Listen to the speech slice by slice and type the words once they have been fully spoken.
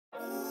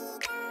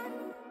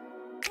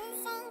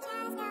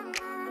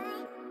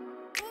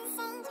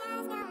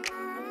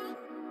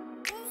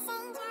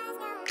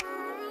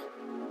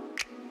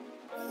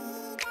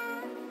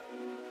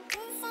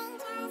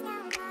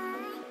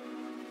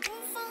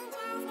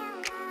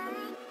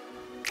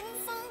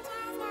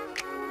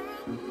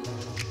We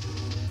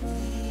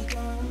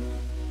don't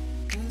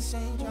do the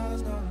same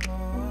drugs no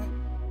more.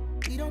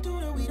 We don't do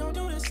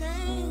the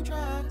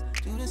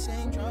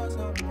same drugs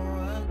no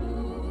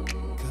more.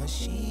 Cause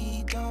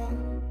she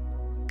don't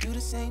do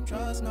the same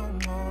drugs no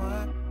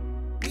more.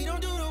 We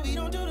don't do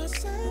the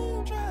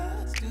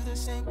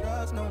same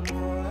drugs no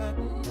more.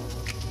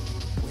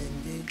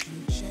 When did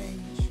you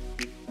change?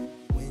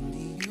 When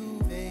did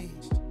you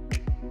aged?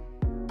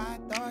 I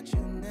thought you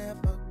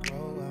never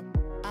grow up.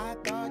 I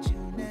thought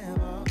you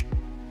never.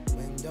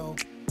 Window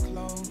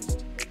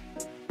closed.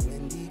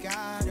 Wendy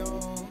got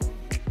old.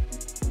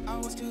 I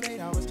was too late.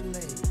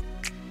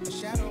 A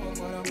shadow of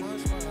what I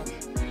once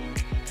was.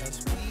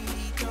 Cause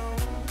we don't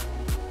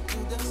do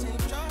the same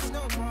drugs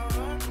no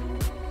more.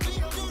 We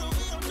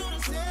don't do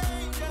the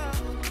same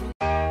drugs.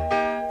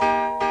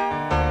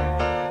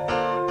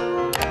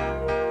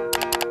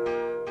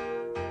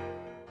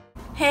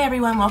 Hey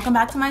everyone, welcome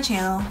back to my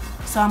channel.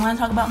 So I'm going to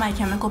talk about my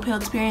chemical peel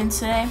experience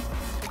today.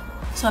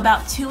 So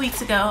about 2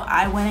 weeks ago,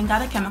 I went and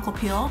got a chemical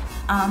peel.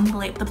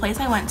 The place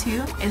I went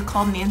to is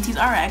called Nancy's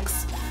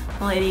RX.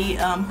 The lady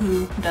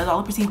who does all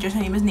the procedures,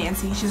 her name is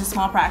Nancy. She's a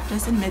small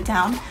practice in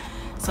Midtown.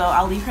 So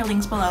I'll leave her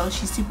links below.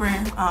 She's super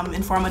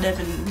informative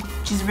and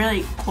she's a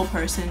really cool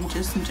person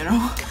just in general.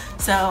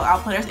 So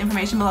I'll put her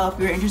information below if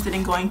you're interested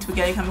in going to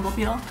get a chemical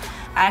peel.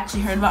 I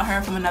actually heard about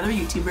her from another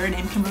YouTuber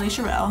named Kimberly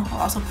Cherrell.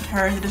 I'll also put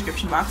her in the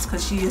description box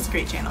because she has a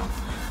great channel.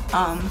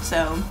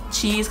 So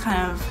she is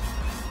kind of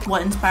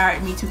what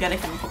inspired me to get a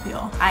chemical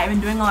peel. I've been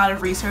doing a lot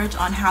of research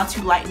on how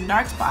to lighten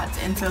dark spots,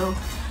 and so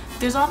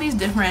there's all these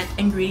different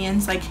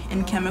ingredients like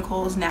in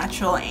chemicals,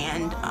 natural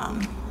and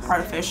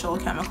artificial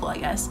chemical I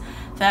guess,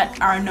 that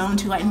are known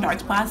to lighten dark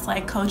spots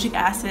like kojic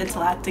acids,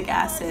 lactic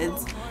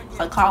acids,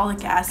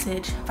 glycolic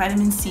acid,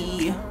 vitamin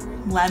C,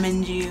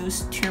 lemon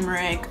juice,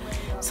 turmeric,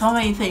 so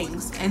many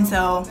things. And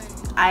so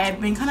I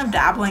have been kind of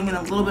dabbling in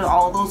a little bit of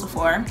all of those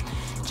before,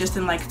 just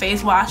in like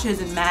face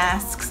washes and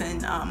masks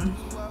and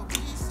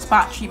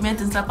spot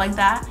treatments and stuff like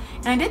that.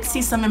 And I did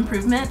see some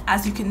improvement,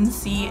 as you can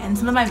see in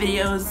some of my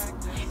videos.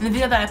 In the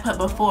video that I put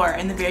before,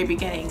 in the very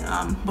beginning,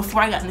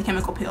 before I got in the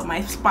chemical peel,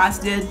 my spots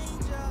did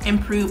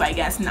improve, I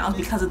guess, and that was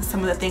because of some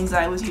of the things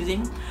that I was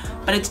using,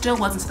 but it still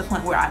wasn't to the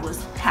point where I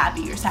was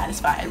happy or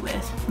satisfied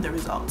with the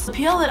results. The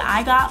peel that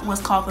I got was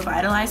called the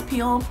Vitalize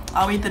peel.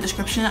 I'll read the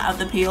description of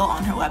the peel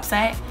on her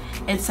website.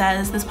 It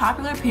says, this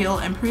popular peel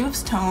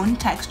improves tone,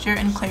 texture,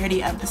 and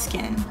clarity of the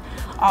skin.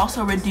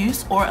 Also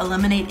reduce or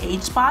eliminate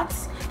age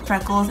spots,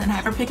 freckles, and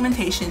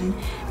hyperpigmentation,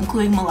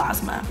 including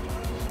melasma.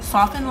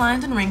 Soften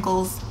lines and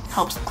wrinkles,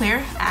 helps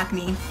clear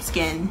acne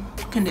skin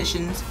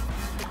conditions,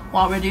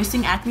 while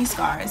reducing acne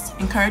scars,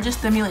 encourages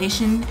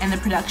stimulation and the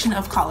production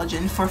of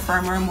collagen for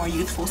firmer, more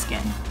youthful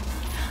skin.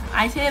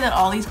 I say that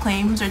all these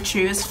claims are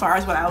true as far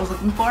as what I was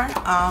looking for.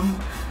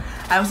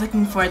 I was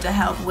looking for it to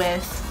help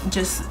with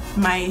just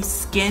my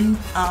skin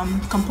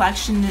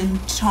complexion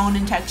and tone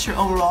and texture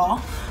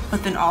overall,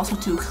 but then also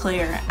to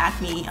clear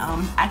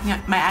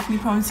my acne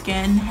prone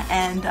skin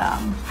and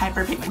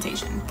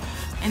hyperpigmentation.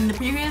 In the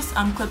previous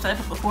clips that I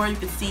put before, you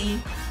could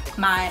see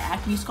my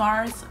acne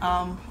scars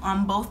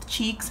on both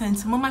cheeks and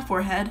some of my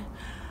forehead,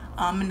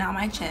 and now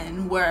my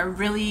chin, were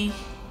really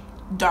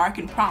dark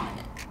and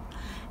prominent.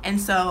 And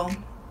so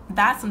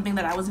that's something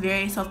that I was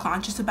very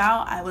self-conscious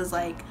about. I was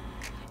like,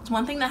 it's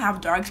one thing to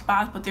have dark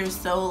spots, but they're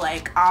so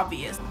like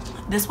obvious.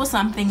 This was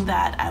something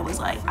that I was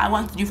like, I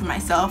wanted to do for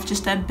myself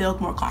just to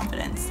build more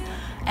confidence.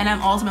 And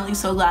I'm ultimately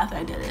so glad that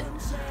I did it.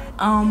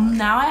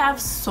 Now I have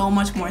so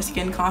much more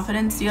skin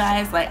confidence, you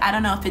guys. Like, I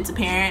don't know if it's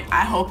apparent.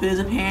 I hope it is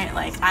apparent.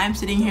 Like, I'm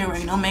sitting here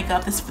wearing no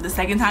makeup. This is for the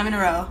second time in a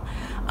row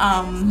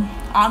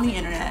on the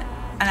internet.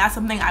 And that's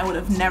something I would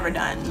have never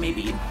done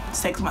maybe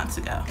 6 months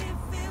ago.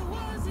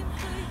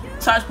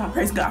 So I just want to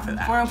praise God for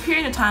that. For a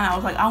period of time, I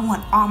was like, I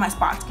want all my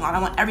spots gone. I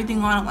want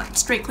everything gone. I want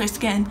straight, clear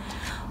skin.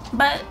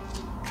 But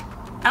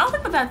I don't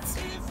think that that's,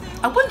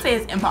 I wouldn't say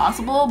it's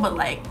impossible, but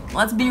like,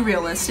 let's be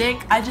realistic.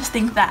 I just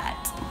think that,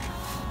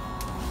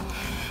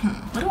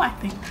 what do I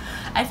think?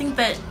 I think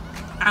that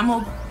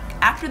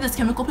after this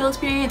chemical peel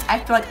experience, I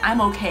feel like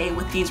I'm okay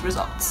with these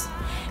results.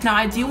 Now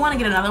I do want to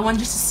get another one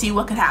just to see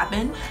what could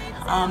happen.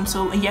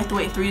 So you have to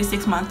wait 3 to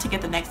 6 months to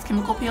get the next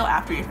chemical peel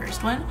after your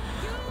first one.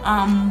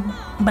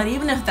 But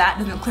even if that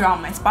doesn't clear all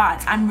my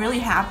spots, I'm really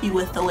happy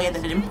with the way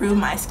that it improved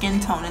my skin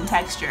tone and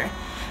texture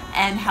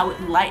and how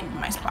it lightened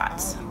my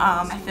spots.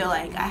 I feel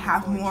like I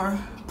have more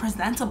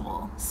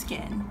presentable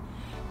skin,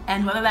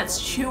 and whether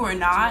that's true or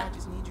not,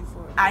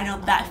 I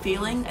know that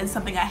feeling is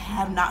something I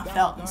have not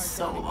felt in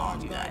so long,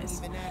 you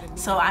guys.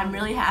 So I'm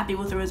really happy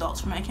with the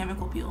results from my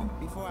chemical peel.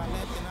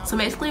 So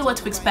basically what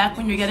to expect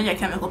when you're getting a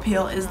chemical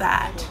peel is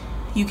that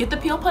you get the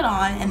peel put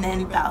on, and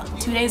then about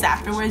 2 days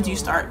afterwards you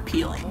start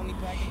peeling.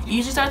 It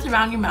usually starts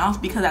around your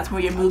mouth because that's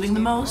where you're moving the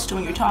most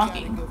when you're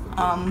talking.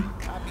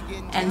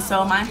 And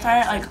so mine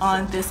started like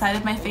on this side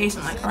of my face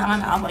and like around my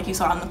mouth, like you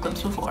saw in the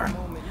clips before.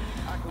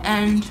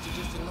 And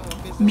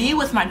me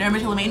with my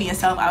dermatillomania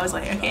self, I was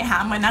like, okay,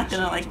 how am I not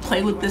gonna like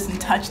play with this and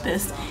touch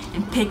this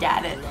and pick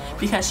at it?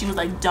 Because she was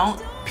like,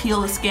 don't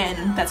peel the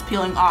skin that's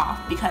peeling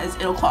off because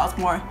it'll cause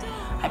more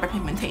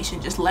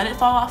hyperpigmentation. Just let it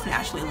fall off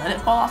naturally. Let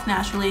it fall off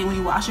naturally. When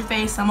you wash your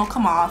face, some will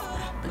come off,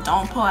 but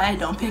don't pull at it,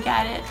 don't pick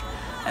at it.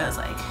 I was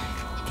like,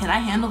 can I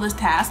handle this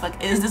task?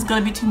 Like, is this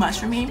gonna be too much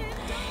for me?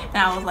 And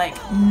I was like,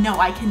 no,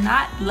 I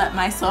cannot let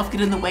myself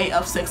get in the way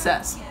of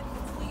success.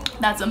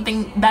 That's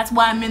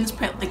why I'm in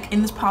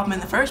this problem in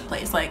the first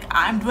place. Like,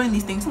 I'm doing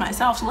these things to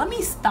myself, so let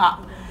me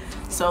stop.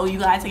 So you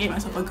guys, I gave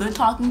myself a good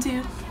talking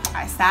to.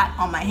 I sat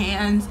on my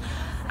hands.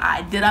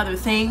 I did other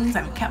things.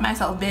 I kept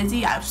myself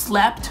busy. I've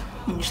slept.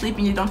 When you're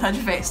sleeping, you don't touch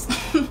your face.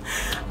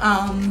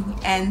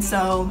 And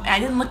so I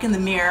didn't look in the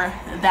mirror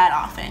that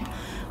often,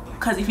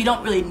 because if you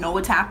don't really know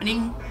what's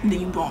happening, then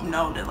you won't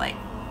know to like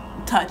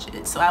touch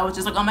it. So I was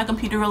just like on my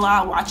computer a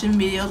lot, watching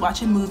videos,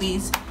 watching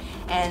movies,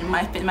 and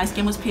my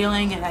skin was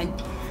peeling and I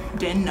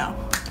didn't know.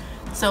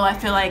 So I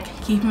feel like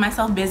keeping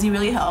myself busy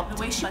really helped.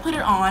 The way she put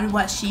it on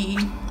was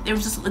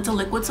it's a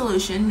liquid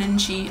solution,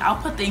 and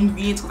I'll put the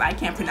ingredients because I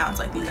can't pronounce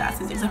like these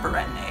acids except for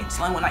retin-A. It's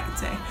the only one I can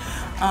say.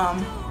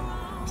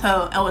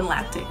 And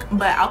lactic,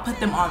 but I'll put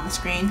them on the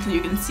screen so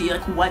you can see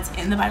like what's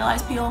in the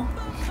Vitalize peel.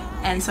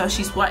 And so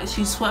she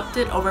swept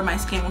it over my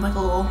skin with like a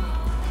little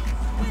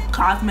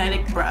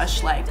cosmetic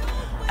brush. Like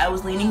I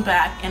was leaning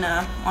back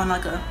on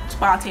like a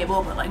spa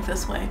table, but like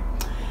this way.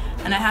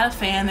 And I had a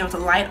fan, there was a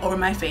light over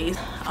my face,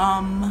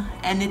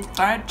 and it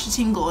started to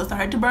tingle, it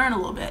started to burn a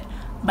little bit,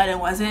 but it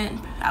wasn't.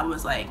 I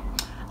was like,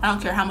 I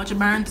don't care how much it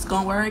burns, it's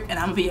gonna work and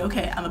I'm gonna be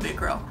okay. I'm a big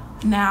girl.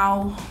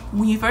 Now,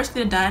 when you first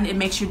get it done, it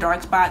makes your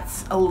dark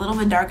spots a little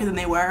bit darker than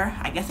they were.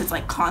 I guess it's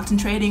like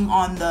concentrating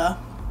on the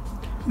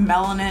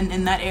melanin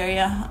in that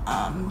area,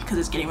 because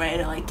it's getting ready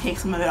to like take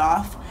some of it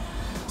off.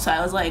 So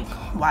I was like,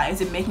 why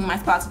is it making my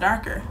spots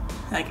darker?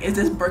 Like, is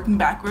this working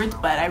backwards?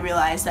 But I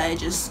realized that it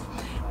just,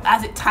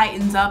 as it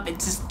tightens up, it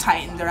just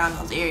tightens around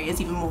those areas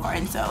even more,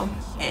 and so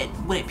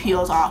when it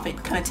peels off,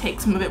 it kind of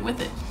takes some of it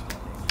with it.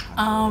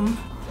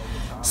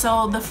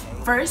 So the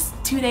first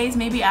 2 days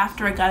maybe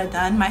after I got it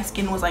done, my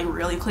skin was like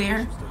really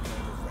clear,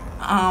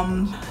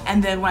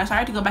 and then when I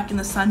started to go back in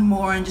the sun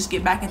more and just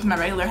get back into my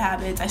regular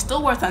habits, I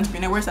still wore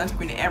sunscreen. I wear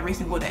sunscreen every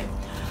single day,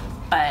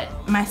 but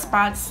my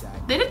spots,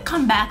 they did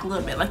come back a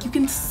little bit. Like you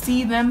can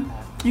see them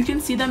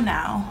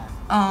now.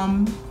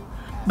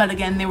 But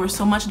again, they were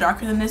so much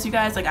darker than this, you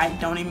guys, like I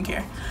don't even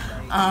care.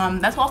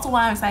 That's also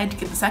why I'm excited to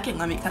get the second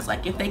limit, because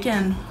like if they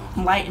can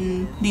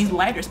lighten these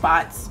lighter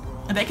spots,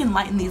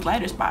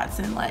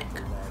 then like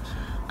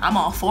I'm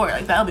all for it.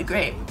 Like that'll be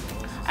great.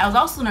 I was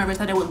also nervous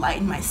that it would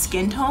lighten my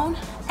skin tone,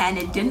 and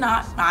it did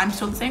not. I'm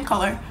still the same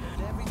color.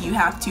 You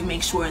have to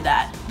make sure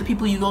that the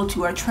people you go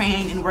to are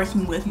trained in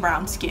working with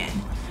brown skin.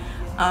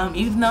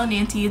 Even though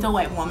Nancy is a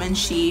white woman,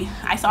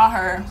 I saw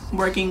her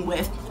working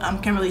with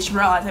Kimberly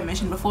Cherrell, as I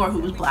mentioned before, who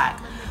was black.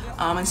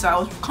 And so I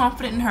was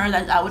confident in her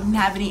that I wouldn't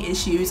have any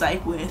issues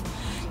like with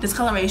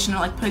discoloration or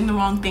like putting the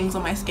wrong things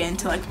on my skin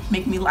to like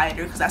make me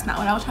lighter, because that's not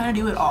what I was trying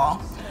to do at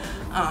all.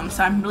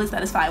 So I'm really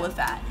satisfied with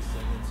that.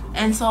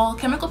 And so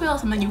chemical peel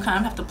is something you kind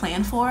of have to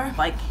plan for.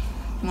 Like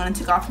you want to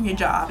take off from your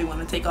job, you want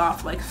to take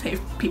off, like say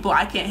people,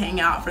 I can't hang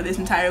out for this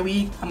entire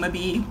week, I'm gonna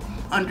be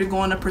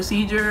undergoing a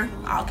procedure,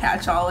 I'll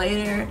catch y'all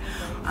later,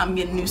 I'm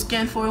getting new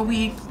skin for a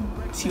week,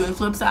 see you on the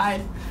flip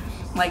side.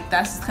 Like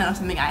that's kind of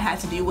something I had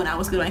to do when I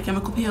was getting my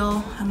chemical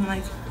peel. I'm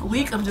like, a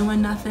week of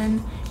doing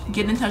nothing,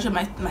 getting in touch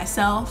with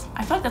myself.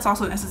 I feel like that's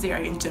also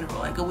necessary in general,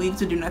 like a week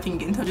to do nothing,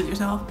 get in touch with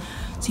yourself.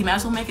 So you might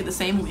as well make it the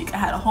same week. I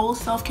had a whole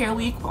self-care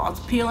week while I was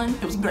peeling,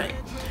 it was great.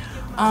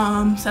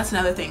 So that's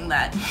another thing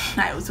that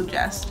I would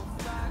suggest.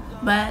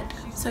 But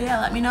so yeah,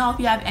 let me know if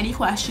you have any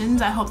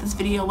questions. I hope this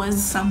video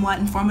was somewhat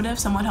informative,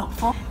 somewhat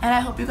helpful, and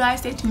I hope you guys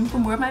stay tuned for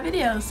more of my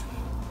videos.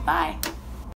 Bye.